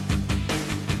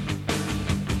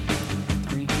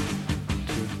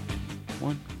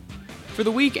For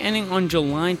the week ending on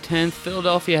July 10th,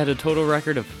 Philadelphia had a total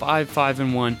record of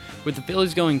 5-5-1, with the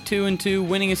Phillies going 2-2,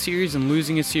 winning a series and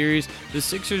losing a series, the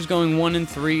Sixers going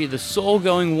 1-3, the Soul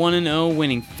going 1-0,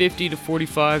 winning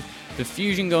 50-45, the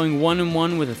Fusion going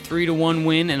 1-1 with a 3-1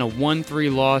 win and a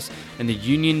 1-3 loss, and the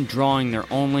Union drawing their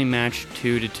only match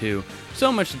 2-2. So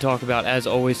much to talk about as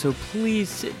always, so please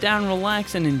sit down,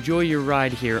 relax, and enjoy your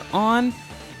ride here on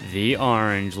The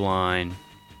Orange Line.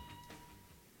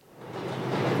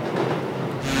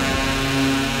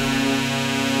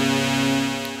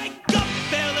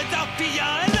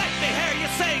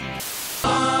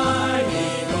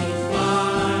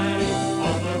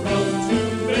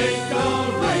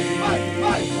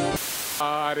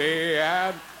 He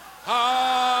had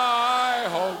high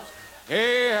hopes.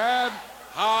 He had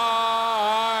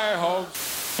high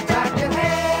hopes. Clap your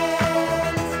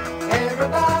hands,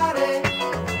 everybody,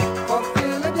 for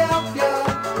Philadelphia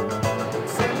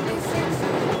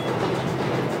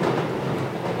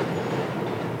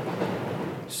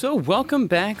 76ers. So welcome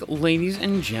back, ladies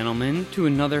and gentlemen, to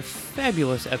another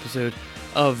fabulous episode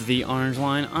of The Orange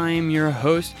Line. I am your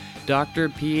host, Dr.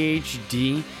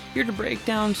 PhD, here to break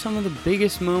down some of the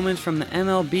biggest moments from the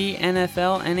MLB,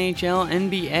 NFL, NHL,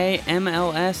 NBA,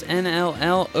 MLS,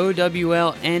 NLL,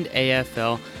 OWL, and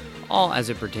AFL, all as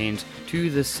it pertains to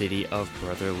the city of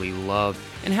brotherly love.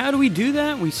 And how do we do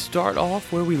that? We start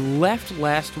off where we left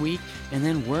last week and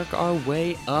then work our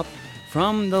way up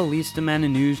from the least amount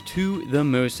of news to the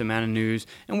most amount of news.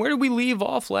 And where did we leave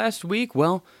off last week?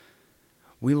 Well,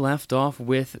 we left off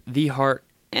with the heart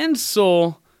and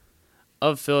soul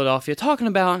of Philadelphia, talking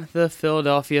about the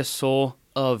Philadelphia Soul,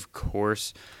 of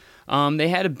course. They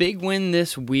had a big win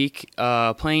this week,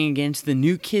 playing against the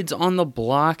new kids on the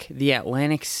block, the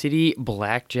Atlantic City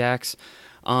Blackjacks.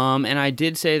 And I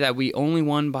did say that we only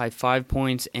won by 5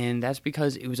 points, and that's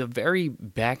because it was a very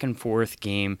back and forth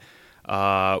game,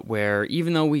 where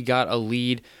even though we got a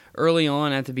lead early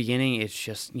on at the beginning, it's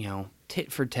just, tit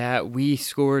for tat. We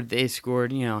scored, they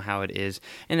scored, you know how it is.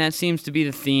 And that seems to be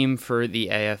the theme for the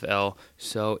AFL,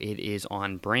 so it is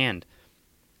on brand.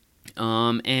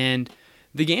 And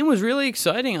the game was really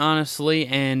exciting, honestly,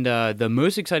 and the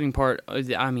most exciting part,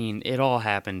 it all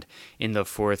happened in the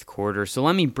fourth quarter. So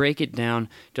let me break it down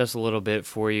just a little bit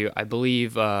for you. I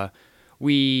believe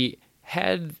we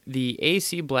had the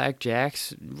AC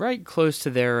Blackjacks right close to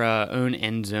their own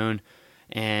end zone,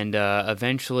 and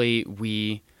eventually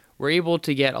we were able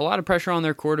to get a lot of pressure on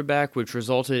their quarterback, which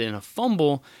resulted in a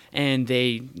fumble, and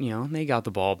they got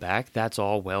the ball back. That's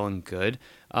all well and good,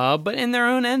 but in their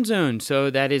own end zone.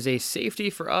 So that is a safety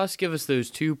for us, give us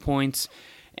those 2 points,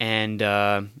 and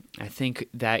I think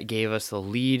that gave us the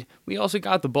lead. We also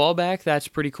got the ball back. That's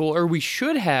pretty cool, or we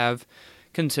should have,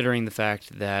 considering the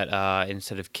fact that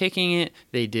instead of kicking it,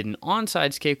 they did an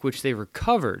onside kick, which they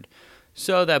recovered.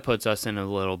 So that puts us in a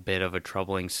little bit of a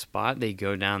troubling spot. They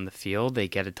go down the field, they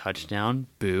get a touchdown.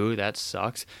 Boo, that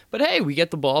sucks. But hey, we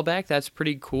get the ball back. That's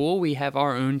pretty cool. We have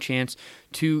our own chance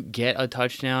to get a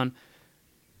touchdown,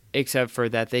 except for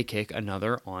that they kick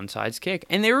another onside kick,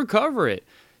 and they recover it.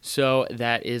 So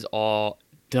that is all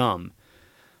dumb.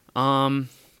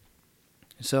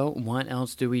 So what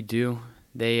else do we do?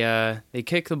 They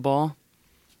kick the ball.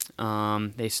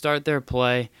 They start their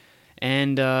play.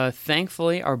 And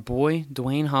thankfully, our boy,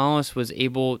 Dwayne Hollis, was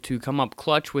able to come up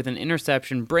clutch with an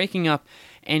interception, breaking up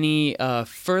any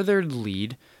further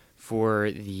lead for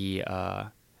the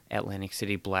Atlantic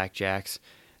City Blackjacks.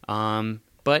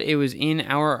 But it was in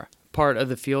our part of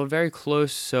the field, very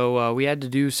close, so we had to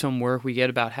do some work. We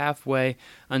get about halfway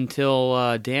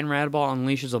until Dan Radball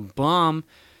unleashes a bomb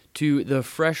to the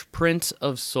Fresh Prince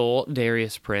of Soul,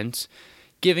 Darius Prince,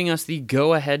 giving us the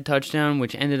go-ahead touchdown,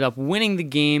 which ended up winning the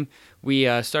game. We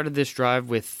started this drive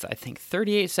with, I think,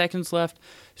 38 seconds left,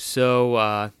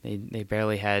 so they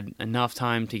barely had enough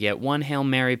time to get one Hail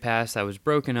Mary pass that was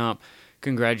broken up.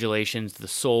 Congratulations, the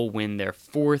Soul win their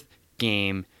fourth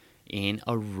game in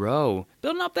a row.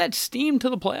 Building up that steam to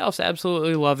the playoffs,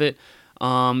 absolutely love it.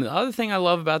 The other thing I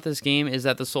love about this game is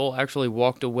that the Soul actually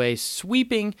walked away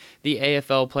sweeping the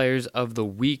AFL Players of the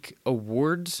Week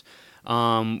awards,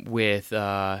 with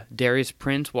Darius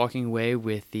Prince walking away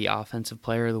with the Offensive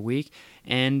Player of the Week,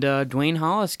 and Dwayne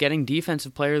Hollis getting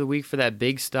Defensive Player of the Week for that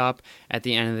big stop at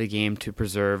the end of the game to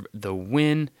preserve the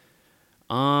win.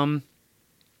 And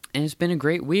it's been a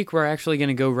great week. We're actually going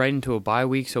to go right into a bye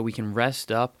week so we can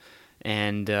rest up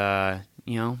and,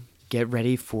 get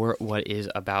ready for what is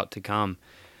about to come.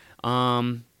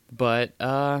 But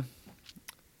that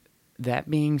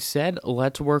being said,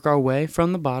 let's work our way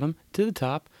from the bottom to the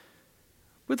top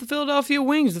with the Philadelphia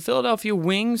Wings. The Philadelphia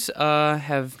Wings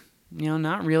have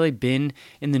not really been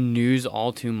in the news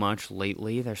all too much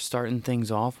lately. They're starting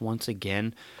things off once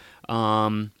again,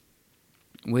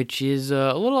 which is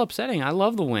a little upsetting. I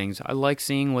love the Wings. I like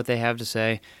seeing what they have to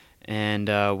say and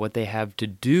what they have to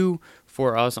do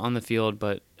for us on the field,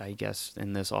 but I guess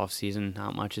in this offseason,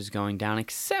 not much is going down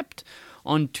except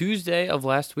on Tuesday of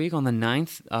last week, on the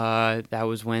 9th, that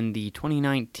was when the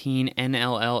 2019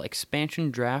 NLL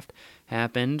expansion draft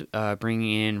happened,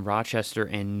 bringing in Rochester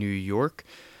and New York,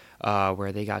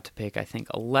 where they got to pick, I think,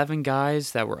 11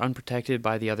 guys that were unprotected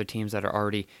by the other teams that are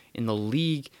already in the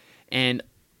league. And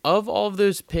of all of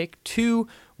those picked, 2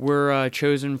 were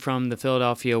chosen from the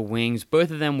Philadelphia Wings. Both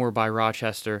of them were by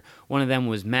Rochester. One of them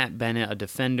was Matt Bennett, a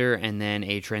defender, and then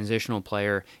a transitional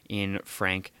player in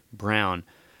Frank Brown.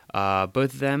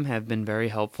 Both of them have been very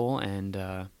helpful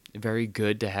and very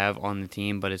good to have on the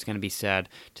team, but it's going to be sad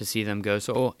to see them go.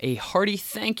 So a hearty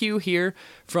thank you here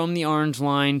from the Orange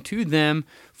Line to them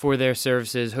for their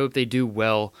services. Hope they do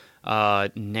well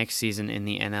next season in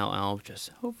the NLL, just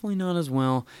hopefully not as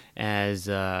well as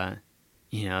the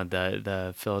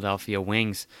Philadelphia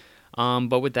Wings.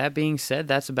 But with that being said,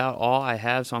 that's about all I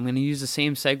have, so I'm going to use the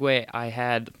same segue I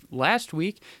had last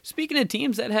week. Speaking of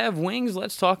teams that have wings,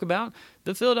 let's talk about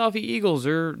the Philadelphia Eagles.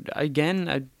 We're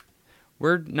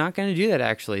not going to do that,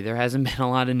 actually. There hasn't been a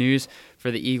lot of news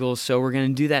for the Eagles, so we're going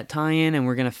to do that tie-in, and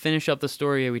we're going to finish up the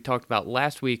story we talked about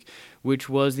last week, which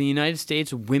was the United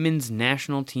States women's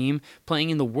national team playing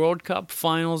in the World Cup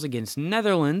finals against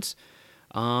Netherlands.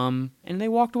 And they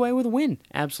walked away with a win.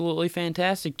 Absolutely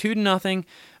fantastic. 2-0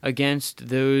 against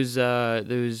those, I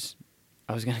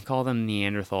was going to call them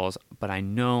Neanderthals, but I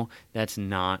know that's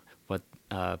not what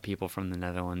people from the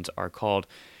Netherlands are called.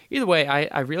 Either way,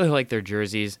 I really like their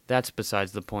jerseys. That's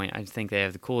besides the point. I think they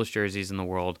have the coolest jerseys in the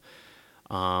world.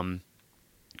 But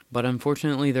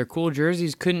unfortunately, their cool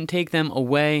jerseys couldn't take them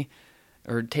away,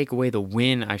 or take away the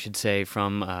win, I should say,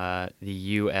 from the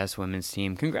U.S. women's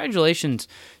team. Congratulations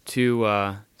to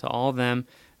all of them.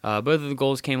 Both of the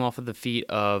goals came off of the feet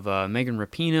of Megan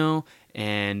Rapinoe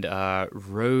and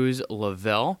Rose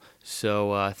Lavelle.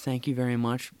 So thank you very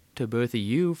much to both of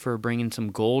you for bringing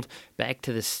some gold back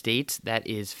to the States. That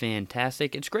is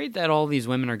fantastic. It's great that all these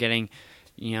women are getting,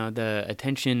 the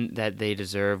attention that they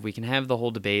deserve. We can have the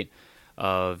whole debate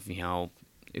of,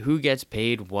 who gets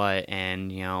paid what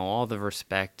and, all the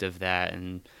respect of that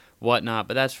and whatnot.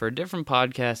 But that's for a different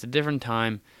podcast, a different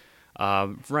time.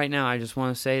 Right now, I just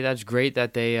want to say that's great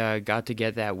that they got to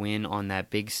get that win on that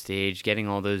big stage, getting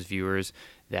all those viewers.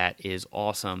 That is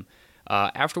awesome.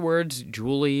 Afterwards,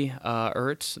 Julie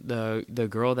Ertz, the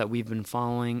girl that we've been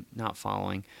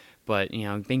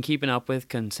been keeping up with,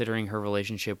 considering her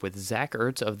relationship with Zach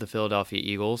Ertz of the Philadelphia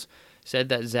Eagles, said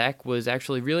that Zach was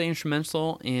actually really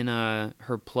instrumental in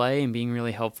her play and being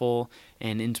really helpful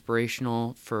and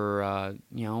inspirational for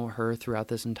her throughout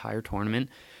this entire tournament.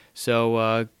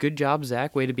 So good job,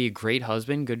 Zach. Way to be a great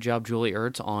husband. Good job, Julie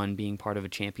Ertz, on being part of a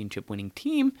championship-winning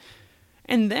team.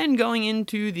 And then going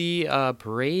into the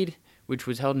parade, which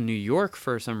was held in New York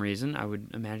for some reason. I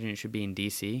would imagine it should be in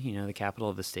D.C., the capital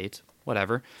of the states.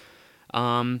 Whatever.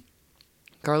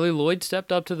 Carly Lloyd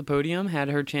stepped up to the podium, had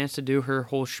her chance to do her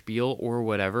whole spiel or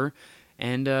whatever,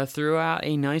 and threw out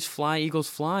a nice fly, Eagles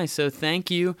fly. So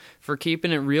thank you for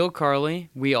keeping it real, Carly.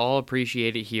 We all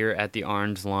appreciate it here at the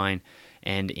Orange Line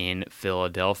and in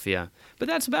Philadelphia. But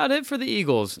that's about it for the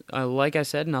Eagles. Like I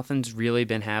said, nothing's really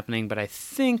been happening, but I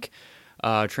think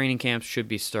training camps should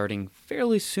be starting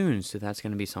fairly soon, so that's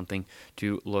going to be something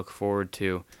to look forward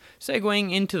to.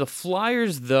 Segueing into the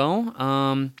Flyers,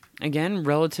 though, again,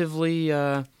 relatively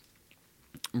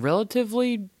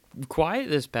quiet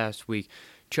this past week.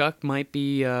 Chuck might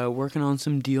be working on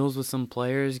some deals with some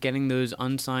players, getting those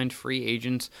unsigned free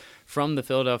agents from the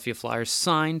Philadelphia Flyers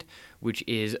signed, which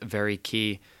is very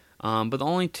key. But the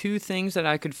only 2 things that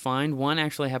I could find, one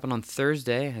actually happened on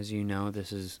Thursday. As you know,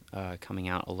 this is coming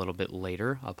out a little bit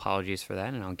later. Apologies for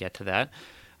that, and I'll get to that.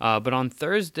 But on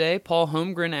Thursday, Paul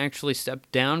Holmgren actually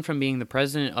stepped down from being the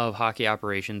president of hockey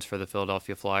operations for the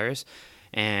Philadelphia Flyers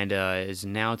and is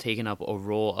now taking up a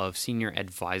role of senior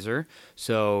advisor.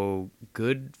 So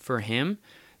good for him.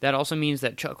 That also means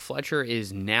that Chuck Fletcher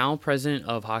is now president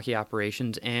of hockey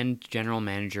operations and general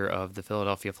manager of the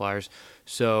Philadelphia Flyers.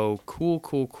 So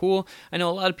cool. I know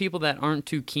a lot of people that aren't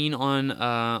too keen on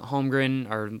Holmgren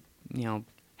are,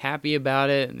 happy about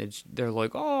it. They're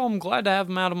like, oh, I'm glad to have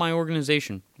him out of my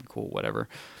organization. Cool, whatever.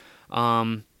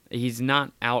 He's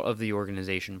not out of the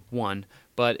organization,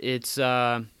 but it's,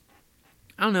 I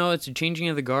don't know, it's a changing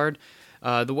of the guard.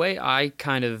 The way I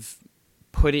kind of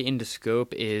put it into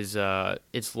scope is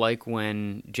it's like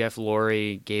when Jeff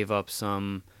Lurie gave up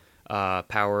some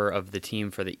power of the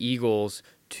team for the Eagles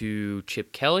to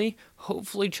Chip Kelly.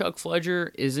 Hopefully Chuck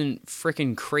Fletcher isn't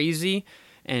freaking crazy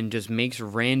and just makes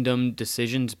random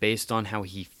decisions based on how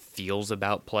he feels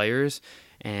about players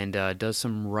and does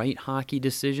some right hockey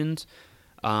decisions.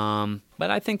 But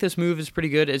I think this move is pretty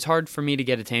good. It's hard for me to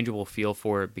get a tangible feel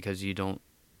for it because you don't,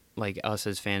 like us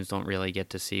as fans, don't really get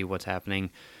to see what's happening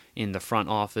in the front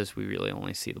office. We really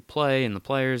only see the play and the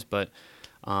players, but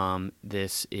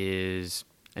this is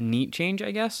a neat change,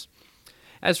 I guess.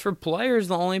 As for players,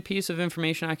 the only piece of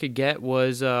information I could get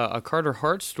was a Carter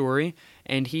Hart story,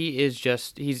 and he is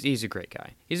just, he's a great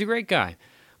guy. He's a great guy.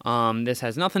 This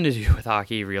has nothing to do with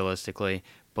hockey, realistically,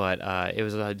 but it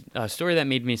was a story that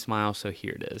made me smile, so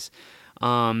here it is.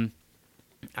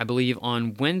 I believe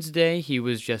on Wednesday, he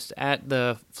was just at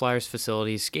the Flyers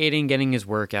facility skating, getting his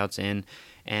workouts in,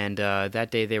 and that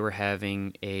day they were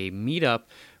having a meetup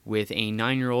with a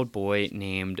 9-year-old boy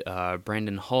named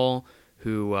Brandon Hull,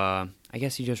 who I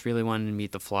guess he just really wanted to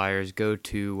meet the Flyers, go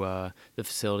to the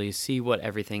facility, see what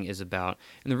everything is about.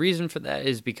 And the reason for that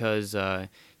is because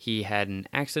he had an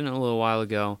accident a little while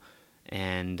ago,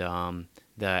 and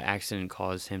the accident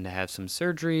caused him to have some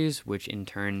surgeries, which in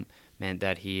turn meant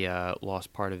that he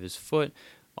lost part of his foot.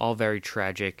 All very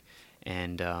tragic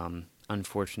and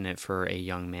unfortunate for a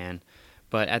young man.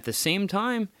 But at the same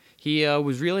time, he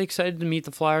was really excited to meet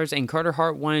the Flyers, and Carter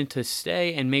Hart wanted to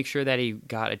stay and make sure that he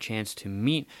got a chance to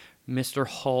meet Mr.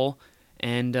 Hull,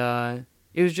 and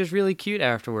it was just really cute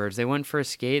afterwards. They went for a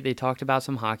skate. They talked about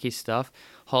some hockey stuff.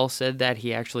 Hull said that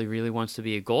he actually really wants to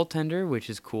be a goaltender,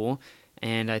 which is cool,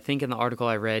 and I think in the article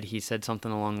I read, he said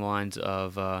something along the lines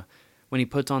of when he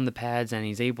puts on the pads and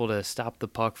he's able to stop the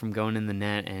puck from going in the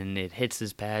net and it hits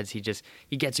his pads, he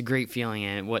gets a great feeling,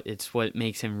 and it's what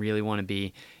makes him really want to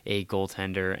be a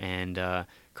goaltender. And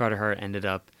Carter Hart ended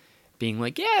up being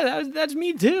like, yeah, that's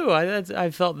me too.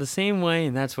 I felt the same way,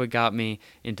 and that's what got me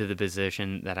into the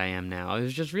position that I am now. It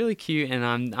was just really cute,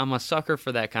 and I'm a sucker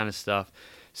for that kind of stuff.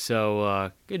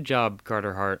 So good job,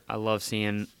 Carter Hart. I love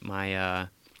seeing my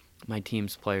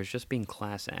team's players just being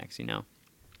class acts, you know.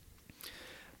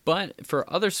 But for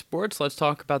other sports, let's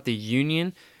talk about the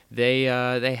Union. They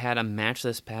had a match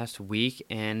this past week,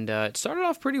 and it started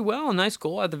off pretty well. A nice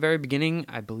goal at the very beginning,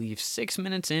 I believe 6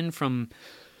 minutes in from,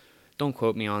 don't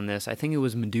quote me on this, I think it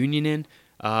was Medunjanin.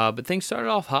 But things started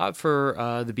off hot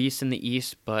for the Beast in the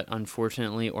East, but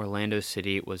unfortunately Orlando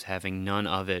City was having none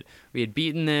of it. We had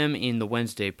beaten them in the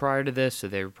Wednesday prior to this, so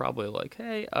they were probably like,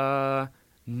 hey,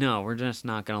 no, we're just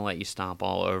not going to let you stomp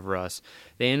all over us.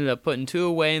 They ended up putting 2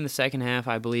 away in the second half,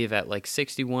 I believe, at like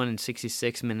 61 and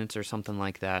 66 minutes or something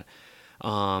like that.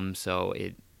 So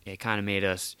it kind of made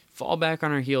us fall back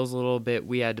on our heels a little bit.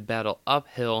 We had to battle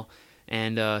uphill.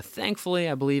 And thankfully,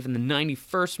 I believe in the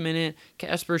 91st minute,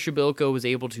 Kasper Shabilko was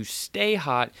able to stay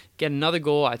hot, get another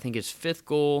goal, I think his 5th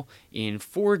goal in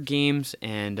 4 games,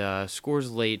 and scores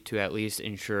late to at least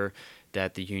ensure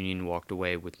that the Union walked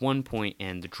away with 1 point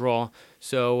and the draw.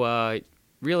 So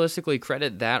realistically,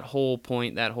 credit that whole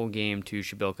point, that whole game to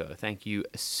Shabilko. Thank you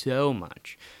so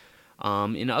much.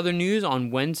 In other news,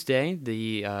 on Wednesday,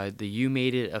 the U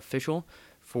made it official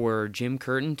for Jim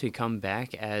Curtin to come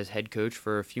back as head coach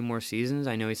for a few more seasons.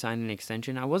 I know he signed an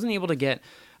extension. I wasn't able to get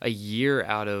a year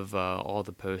out of all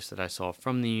the posts that I saw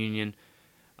from the Union.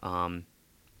 And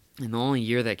the only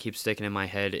year that keeps sticking in my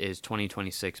head is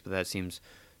 2026, but that seems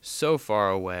so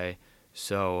far away,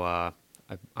 so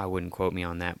I wouldn't quote me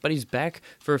on that. But he's back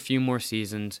for a few more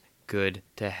seasons. Good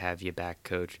to have you back,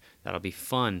 Coach. That'll be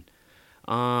fun.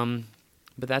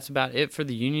 But that's about it for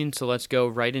the Union, so let's go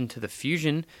right into the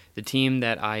Fusion, the team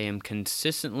that I am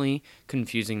consistently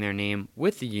confusing their name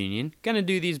with the Union. Going to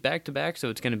do these back-to-back, so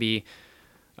it's going to be,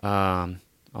 I'll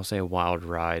say a wild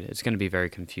ride. It's going to be very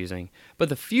confusing. But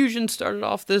the Fusion started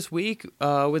off this week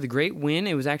with a great win.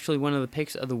 It was actually one of the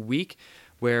picks of the week,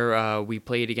 where we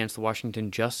played against the Washington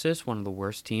Justice, one of the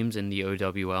worst teams in the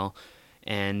OWL.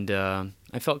 And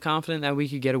I felt confident that we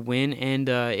could get a win, and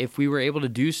if we were able to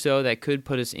do so, that could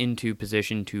put us into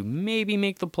position to maybe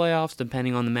make the playoffs,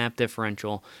 depending on the map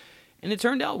differential. And it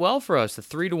turned out well for us. The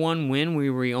 3-1 win,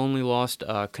 we only lost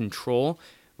control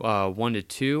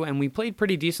 1-2, and we played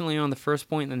pretty decently on the first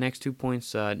point. The next 2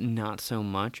 points, not so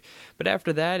much. But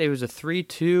after that, it was a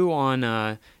 3-2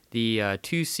 on the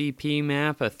 2CP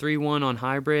map, a 3-1 on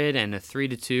hybrid, and a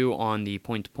 3-2 on the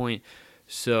point-to-point.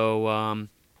 So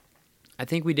I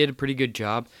think we did a pretty good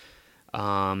job.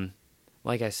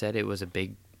 Like I said, it was a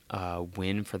big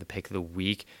win for the pick of the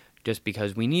week, just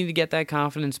because we need to get that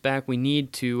confidence back. We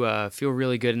need to feel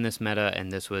really good in this meta,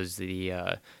 and this was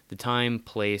the time,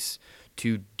 place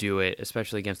to do it,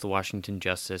 especially against the Washington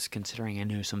Justice, considering I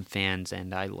know some fans,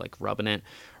 and I like rubbing it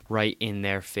right in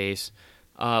their face.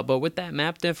 But with that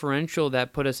map differential,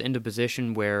 that put us into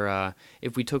position where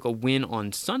if we took a win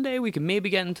on Sunday, we could maybe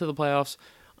get into the playoffs.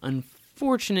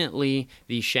 Unfortunately,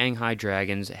 the Shanghai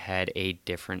Dragons had a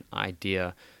different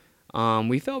idea.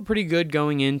 We felt pretty good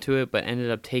going into it, but ended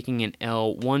up taking an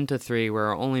L 1-3, where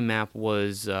our only map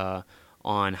was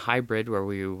on hybrid, where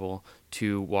we were able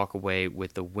to walk away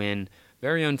with the win.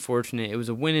 Very unfortunate. It was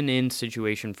a win and in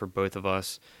situation for both of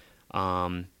us.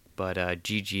 But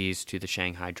GG's to the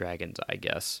Shanghai Dragons, I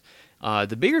guess.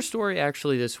 The bigger story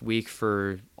actually this week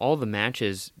for all the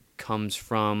matches comes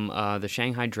from the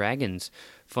Shanghai Dragons,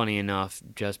 funny enough,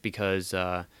 just because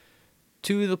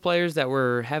two of the players that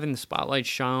were having the spotlight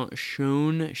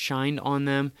shined on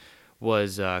them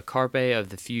was Carpe of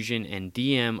the Fusion and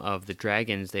DM of the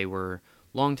Dragons. They were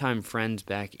longtime friends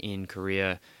back in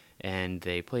Korea, and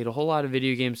they played a whole lot of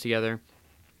video games together,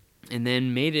 and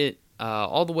then made it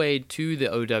all the way to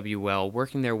the OWL,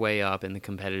 working their way up in the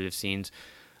competitive scenes,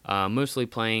 mostly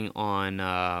playing on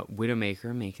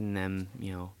Widowmaker, making them,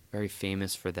 very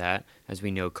famous for that, as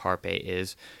we know Carpe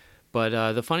is.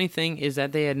 But the funny thing is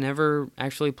that they had never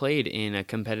actually played in a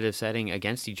competitive setting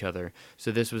against each other.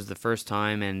 So this was the first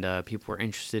time, and people were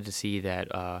interested to see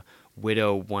that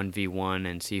Widow 1v1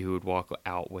 and see who would walk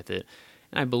out with it.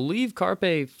 And I believe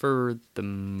Carpe, for the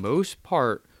most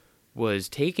part, was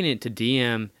taking it to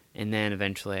DM, and then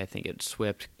eventually I think it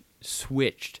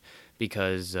switched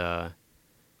because,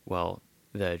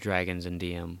 the Dragons and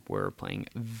DM were playing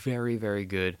very, very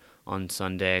good on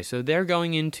Sunday. So they're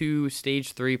going into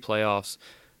Stage 3 playoffs.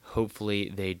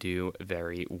 Hopefully they do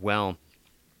very well.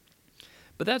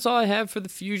 But that's all I have for the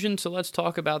Fusion, so let's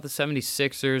talk about the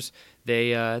 76ers.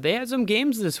 They had some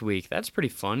games this week. That's pretty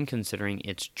fun considering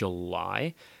it's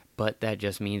July, but that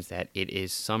just means that it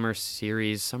is Summer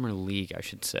League, I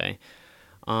should say.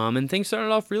 And things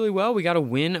started off really well. We got a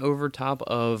win over top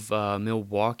of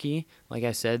Milwaukee. Like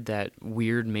I said, that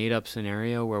weird made-up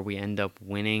scenario where we end up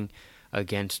winning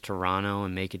against Toronto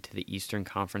and make it to the Eastern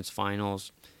Conference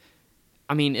Finals.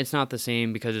 I mean, it's not the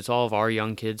same because it's all of our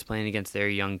young kids playing against their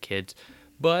young kids.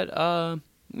 But,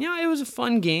 it was a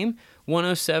fun game.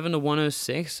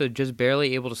 107-106, so just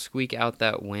barely able to squeak out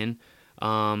that win.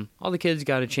 All the kids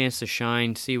got a chance to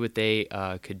shine, see what they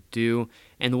could do.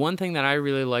 And the one thing that I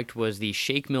really liked was the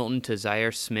Shake Milton to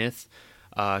Zaire Smith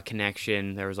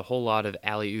connection. There was a whole lot of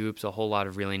alley-oops, a whole lot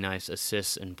of really nice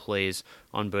assists and plays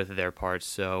on both of their parts.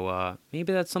 So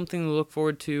maybe that's something to look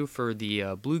forward to for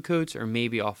the Bluecoats, or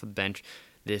maybe off the bench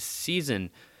this season.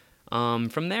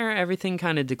 From there, everything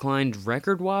kind of declined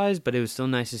record-wise, but it was still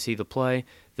nice to see the play.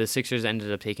 The Sixers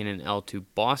ended up taking an L to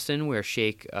Boston, where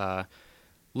Shake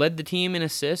led the team in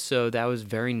assists, so that was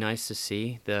very nice to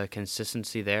see, the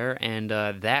consistency there. And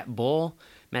that Bull,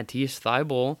 Matisse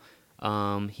Thybulle,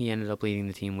 he ended up leading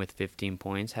the team with 15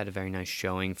 points, had a very nice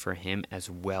showing for him as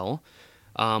well.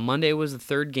 Monday was the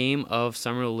third game of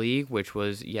Summer League, which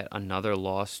was yet another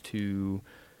loss to,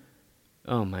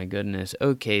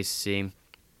 OKC.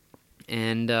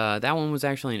 And that one was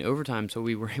actually in overtime, so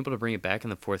we were able to bring it back in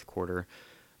the fourth quarter.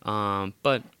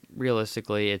 But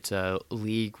realistically, it's a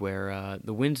league where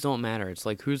the wins don't matter. It's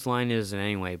like whose line is it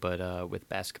anyway, but with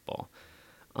basketball.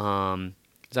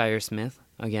 Zaire Smith,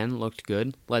 again, looked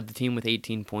good. Led the team with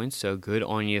 18 points, so good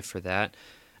on you for that.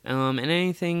 And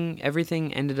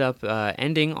everything ended up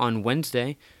ending on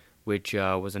Wednesday, which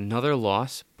was another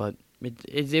loss, but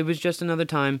it was just another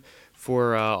time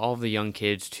for all of the young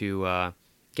kids to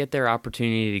get their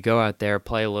opportunity to go out there,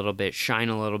 play a little bit, shine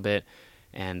a little bit,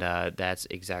 and that's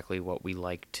exactly what we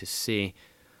like to see.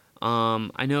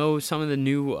 I know some of the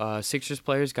new Sixers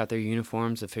players got their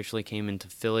uniforms, officially came into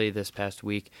Philly this past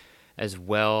week as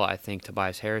well. I think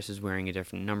Tobias Harris is wearing a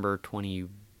different number, 12.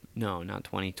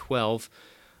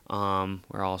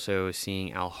 We're also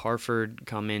seeing Al Horford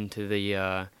come into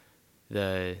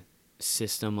the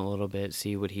system a little bit,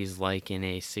 see what he's like in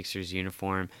a Sixers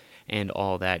uniform and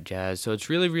all that jazz. So it's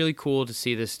really, really cool to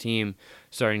see this team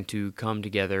starting to come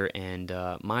together, and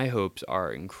my hopes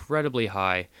are incredibly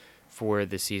high for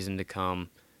the season to come.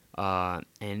 And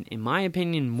in my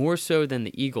opinion, more so than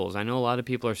the Eagles. I know a lot of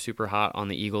people are super hot on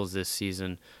the Eagles this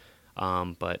season,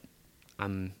 but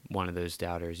I'm one of those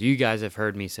doubters. You guys have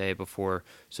heard me say it before,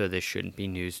 so this shouldn't be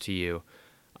news to you.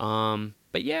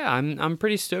 But yeah, I'm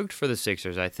pretty stoked for the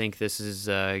Sixers. I think this is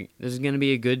going to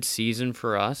be a good season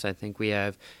for us. I think we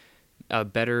have a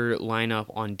better lineup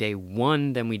on day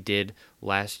one than we did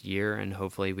last year, and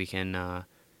hopefully we can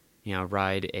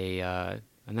ride a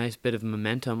nice bit of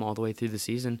momentum all the way through the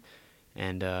season.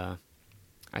 And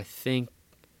I think,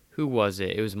 who was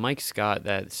it? It was Mike Scott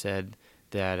that said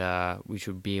that we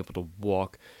should be able to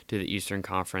walk to the Eastern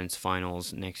Conference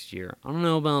Finals next year. I don't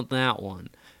know about that one,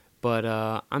 but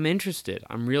I'm interested.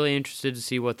 I'm really interested to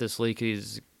see what this league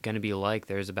is going to be like.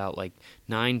 There's about like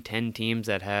 9-10 teams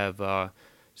that have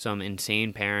some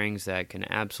insane pairings that can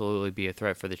absolutely be a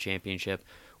threat for the championship,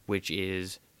 which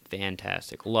is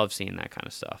fantastic. Love seeing that kind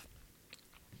of stuff.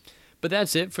 But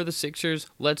that's it for the Sixers.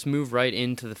 Let's move right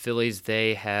into the Phillies.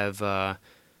 They have,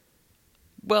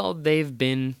 they've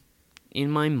been in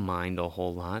my mind a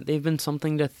whole lot. They've been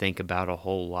something to think about a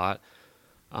whole lot.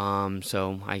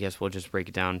 So I guess we'll just break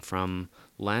it down from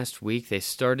last week. They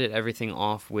started everything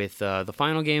off with the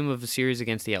final game of the series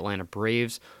against the Atlanta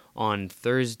Braves on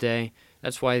Thursday.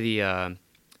 That's why the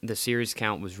series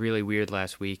count was really weird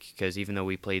last week, because even though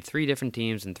we played 3 different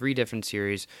teams in 3 different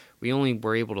series, we only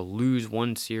were able to lose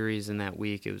 1 series in that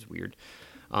week. It was weird.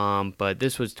 But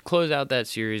this was to close out that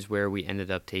series where we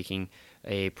ended up taking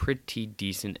a pretty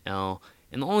decent L.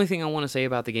 And the only thing I want to say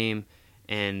about the game,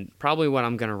 and probably what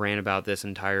I'm going to rant about this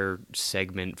entire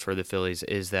segment for the Phillies,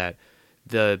 is that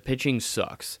the pitching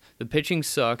sucks. The pitching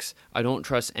sucks. I don't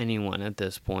trust anyone at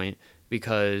this point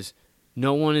because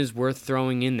no one is worth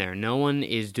throwing in there. No one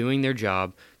is doing their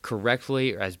job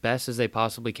correctly or as best as they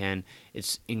possibly can.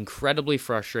 It's incredibly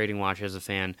frustrating to watch as a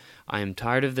fan. I am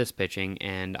tired of this pitching,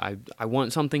 and I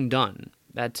want something done.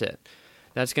 That's it.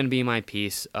 That's going to be my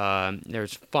piece.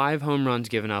 There's 5 home runs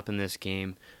given up in this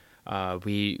game.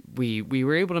 We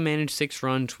were able to manage 6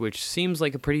 runs, which seems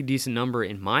like a pretty decent number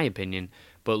in my opinion,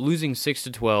 but losing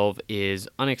 6-12 is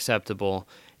unacceptable.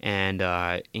 And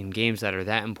in games that are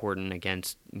that important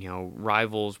against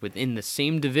rivals within the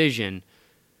same division,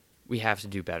 we have to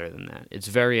do better than that. It's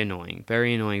very annoying,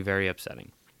 very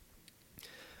upsetting.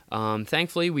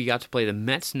 Thankfully, we got to play the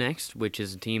Mets next, which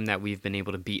is a team that we've been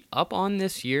able to beat up on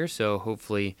this year. So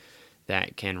hopefully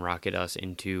that can rocket us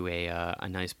into a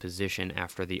nice position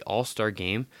after the All-Star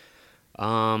game.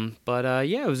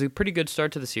 It was a pretty good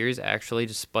start to the series, actually,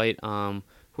 despite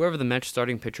whoever the Mets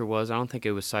starting pitcher was. I don't think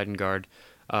it was Seidengard.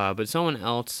 But someone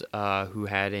else who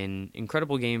had an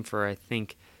incredible game for, I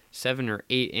think, 7 or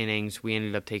 8 innings. We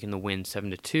ended up taking the win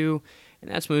 7-2,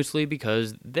 and that's mostly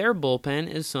because their bullpen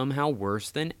is somehow worse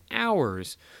than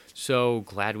ours. So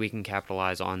glad we can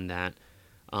capitalize on that.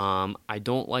 I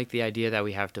don't like the idea that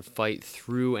we have to fight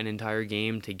through an entire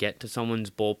game to get to someone's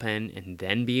bullpen and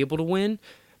then be able to win,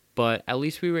 but at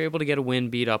least we were able to get a win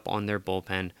beat up on their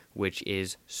bullpen, which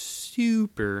is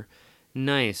super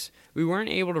nice. We weren't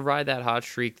able to ride that hot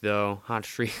streak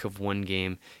of 1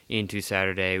 game into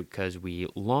Saturday because we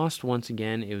lost once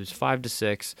again. It was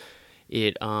 5-6.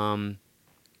 It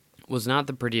was not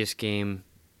the prettiest game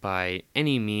by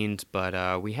any means,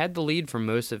 but we had the lead for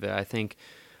most of it. I think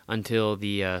until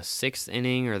the 6th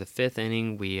inning or the 5th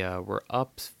inning, we were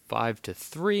up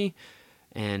 5-3.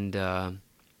 And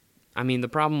the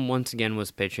problem once again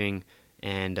was pitching.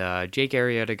 And Jake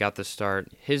Arrieta got the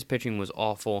start. His pitching was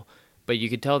awful, but you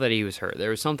could tell that he was hurt. There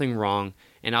was something wrong,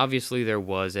 and obviously there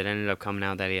was. It ended up coming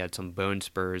out that he had some bone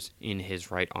spurs in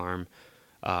his right arm,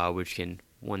 which can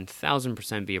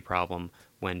 1,000% be a problem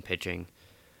when pitching.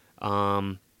 He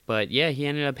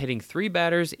ended up hitting 3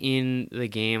 batters in the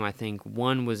game. I think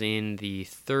one was in the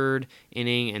 3rd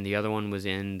inning, and the other one was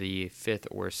in the 5th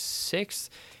or 6th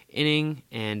inning.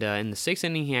 And in the 6th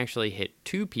inning, he actually hit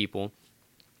 2 people.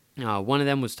 One of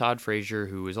them was Todd Frazier,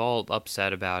 who was all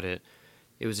upset about it.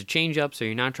 It was a changeup, so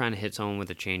you're not trying to hit someone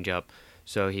with a changeup.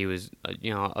 So he was,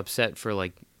 upset for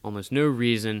like almost no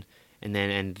reason, and then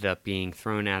ended up being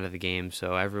thrown out of the game.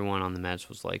 So everyone on the Mets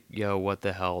was like, "Yo, what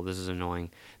the hell? This is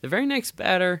annoying." The very next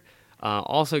batter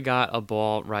also got a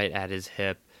ball right at his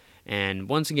hip, and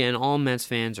once again, all Mets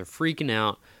fans are freaking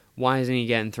out. Why isn't he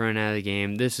getting thrown out of the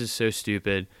game? This is so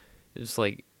stupid. It's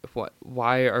like, what?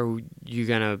 Why are you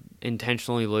gonna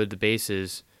intentionally load the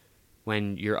bases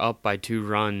when you're up by 2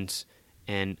 runs?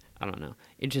 And I don't know.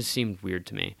 It just seemed weird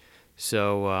to me.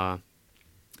 So,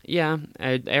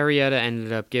 Arrieta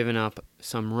ended up giving up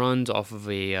some runs off of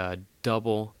a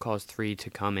double, caused 3 to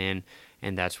come in,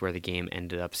 and that's where the game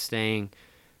ended up staying.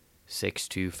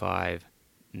 6-5,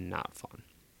 not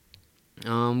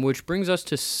fun. Which brings us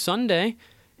to Sunday,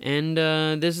 and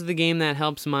this is the game that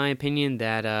helps my opinion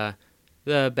that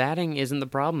the batting isn't the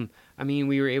problem.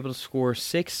 We were able to score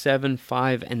 6, 7,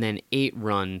 5, and then 8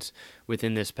 runs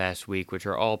within this past week, which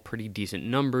are all pretty decent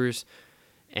numbers.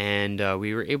 And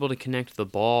we were able to connect the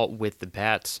ball with the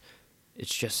bats.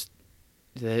 It's just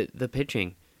the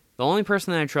pitching. The only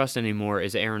person that I trust anymore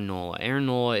is Aaron Nola. Aaron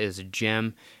Nola is a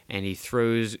gem, and he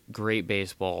throws great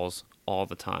baseballs all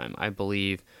the time. I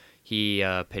believe he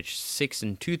pitched 6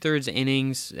 2/3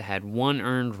 innings, had 1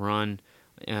 earned run.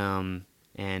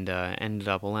 and ended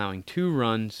up allowing 2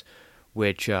 runs,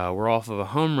 which were off of a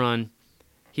home run.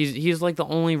 He's like the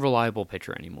only reliable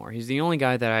pitcher anymore. He's the only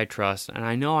guy that I trust, and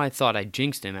I know I thought I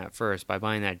jinxed him at first by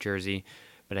buying that jersey,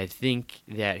 but I think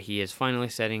that he is finally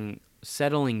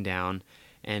settling down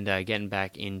and getting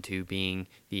back into being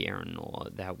the Aaron Nola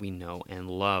that we know and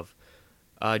love.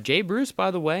 Jay Bruce,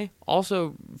 by the way,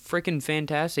 also freaking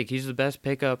fantastic. He's the best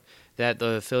pickup that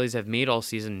the Phillies have made all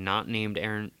season, not named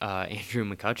Andrew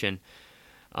McCutchen.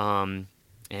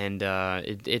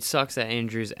 It sucks that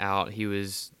Andrew's out. He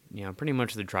was, pretty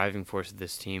much the driving force of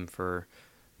this team for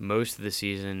most of the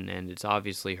season, and it's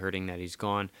obviously hurting that he's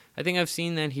gone. I think I've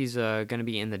seen that he's going to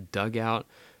be in the dugout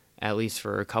at least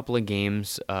for a couple of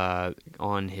games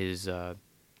on his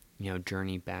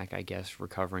journey back, I guess,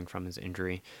 recovering from his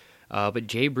injury. But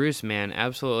Jay Bruce, man,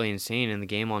 absolutely insane in the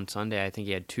game on Sunday. I think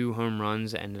he had 2 home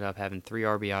runs, ended up having 3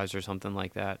 RBIs or something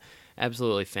like that.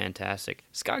 Absolutely fantastic.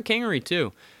 Scott Kingery,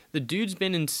 too. The dude's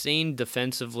been insane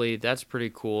defensively. That's pretty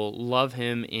cool. Love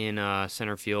him in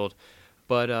center field.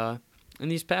 But in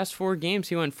these past 4 games,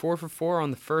 he went 4 for 4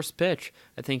 on the first pitch.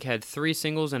 I think had 3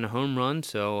 singles and a home run,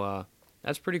 so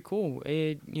that's pretty cool.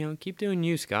 Keep doing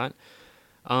you, Scott.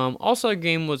 All-Star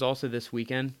game was also this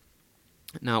weekend.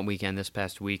 Not weekend, this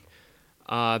past week.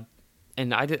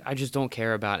 And I just don't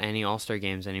care about any All-Star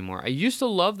games anymore. I used to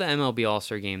love the MLB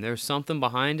All-Star game. There was something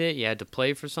behind it. You had to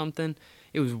play for something.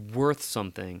 It was worth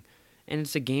something. And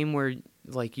it's a game where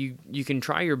you can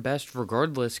try your best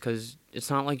regardless because it's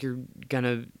not like you're going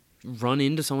to run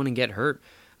into someone and get hurt.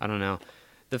 I don't know.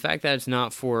 The fact that it's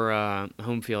not for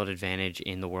home field advantage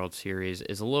in the World Series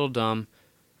is a little dumb.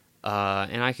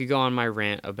 And I could go on my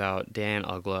rant about Dan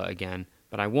Ugla again,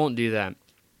 but I won't do that.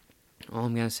 All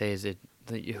I'm going to say is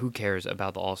who cares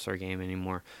about the All-Star game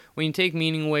anymore? When you take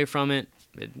meaning away from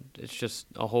it's just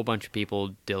a whole bunch of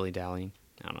people dilly-dallying.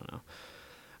 I don't know.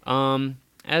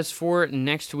 As for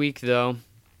next week, though,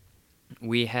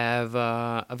 we have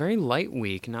a very light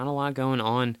week. Not a lot going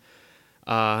on.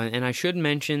 And I should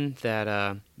mention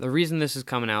that the reason this is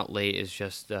coming out late is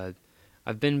just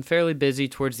I've been fairly busy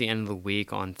towards the end of the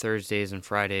week on Thursdays and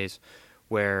Fridays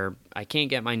where I can't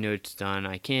get my notes done.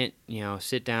 I can't,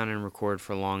 sit down and record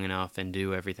for long enough and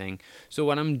do everything. So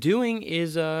what I'm doing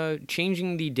is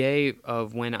changing the day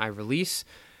of when I release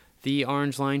the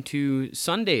Orange Line to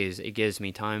Sundays. It gives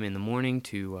me time in the morning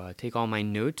to take all my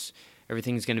notes.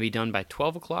 Everything's going to be done by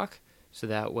 12 o'clock, so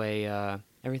that way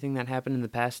everything that happened in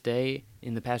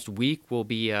the past week will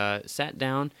be sat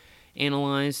down,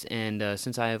 analyzed, and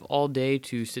since I have all day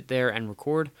to sit there and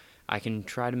record, I can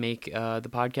try to make the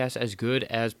podcast as good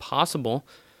as possible.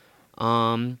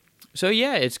 So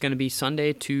yeah, it's going to be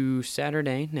Sunday to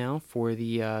Saturday now for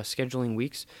the scheduling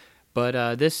weeks.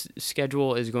 But this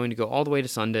schedule is going to go all the way to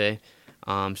Sunday,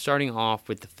 starting off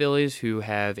with the Phillies, who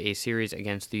have a series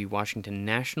against the Washington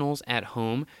Nationals at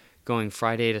home, going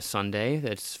Friday to Sunday.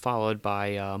 That's followed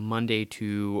by Monday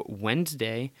to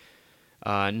Wednesday.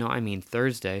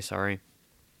 Thursday, sorry.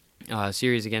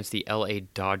 Series against the LA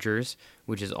Dodgers,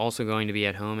 which is also going to be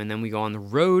at home. And then we go on the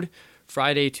road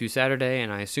Friday to Saturday,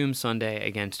 and I assume Sunday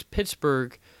against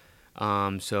Pittsburgh.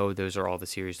 So those are all the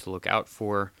series to look out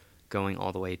for, going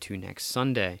all the way to next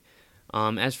Sunday.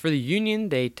 As for the Union,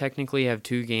 they technically have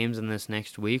 2 games in this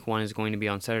next week. One is going to be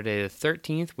on Saturday the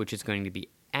 13th, which is going to be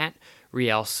at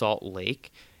Real Salt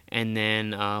Lake. And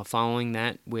then following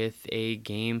that with a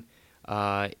game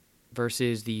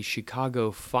versus the Chicago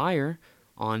Fire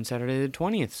on Saturday the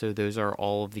 20th. So those are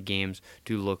all of the games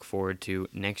to look forward to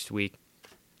next week.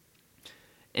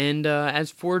 And as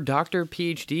for Dr.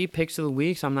 PhD picks of the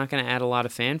week, so I'm not going to add a lot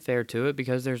of fanfare to it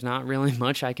because there's not really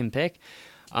much I can pick.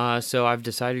 So I've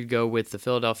decided to go with the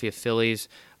Philadelphia Phillies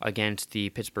against the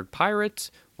Pittsburgh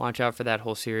Pirates. Watch out for that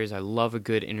whole series. I love a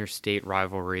good interstate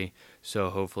rivalry,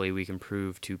 so hopefully we can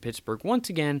prove to Pittsburgh once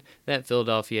again that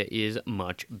Philadelphia is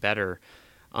much better.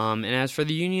 And as for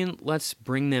the Union, let's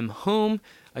bring them home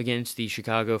against the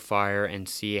Chicago Fire and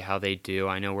see how they do.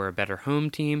 I know we're a better home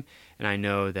team, and I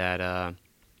know that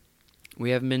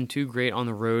we haven't been too great on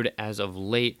the road as of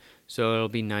late, so it'll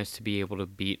be nice to be able to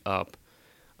beat up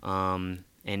an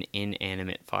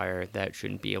inanimate Fire that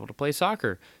shouldn't be able to play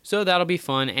soccer. So that'll be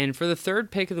fun. And for the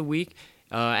third pick of the week,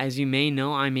 as you may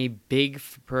know, I'm a big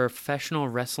professional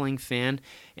wrestling fan,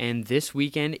 and this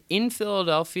weekend in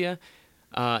Philadelphia,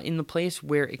 in the place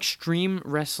where Extreme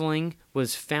Wrestling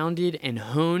was founded and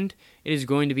honed, it is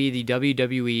going to be the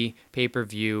WWE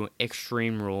pay-per-view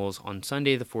Extreme Rules on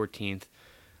Sunday the 14th.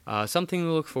 Something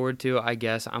to look forward to, I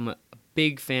guess. I'm a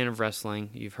big fan of wrestling.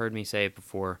 You've heard me say it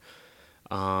before.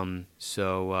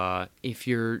 So if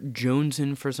you're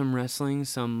jonesing for some wrestling,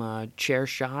 some chair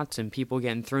shots and people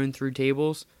getting thrown through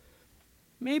tables,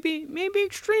 maybe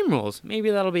Extreme Rules. Maybe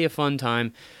that'll be a fun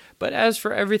time. But as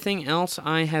for everything else,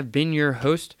 I have been your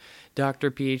host,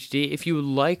 Dr. PhD. If you would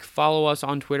like, follow us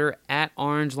on Twitter at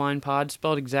OrangeLinePod,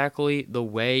 spelled exactly the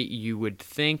way you would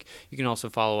think. You can also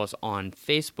follow us on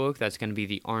Facebook. That's going to be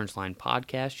the Orange Line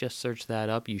Podcast. Just search that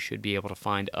up. You should be able to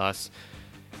find us.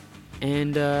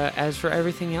 And as for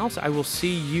everything else, I will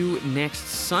see you next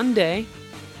Sunday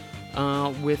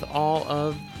with all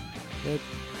of the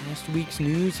past week's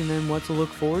news and then what to look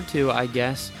forward to, I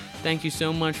guess. Thank you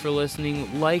so much for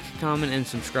listening. Like, comment, and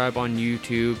subscribe on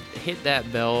YouTube. Hit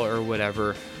that bell or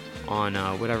whatever on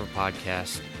whatever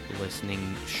podcast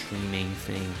listening, streaming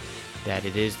thing that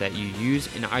it is that you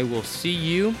use. And I will see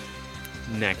you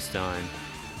next time.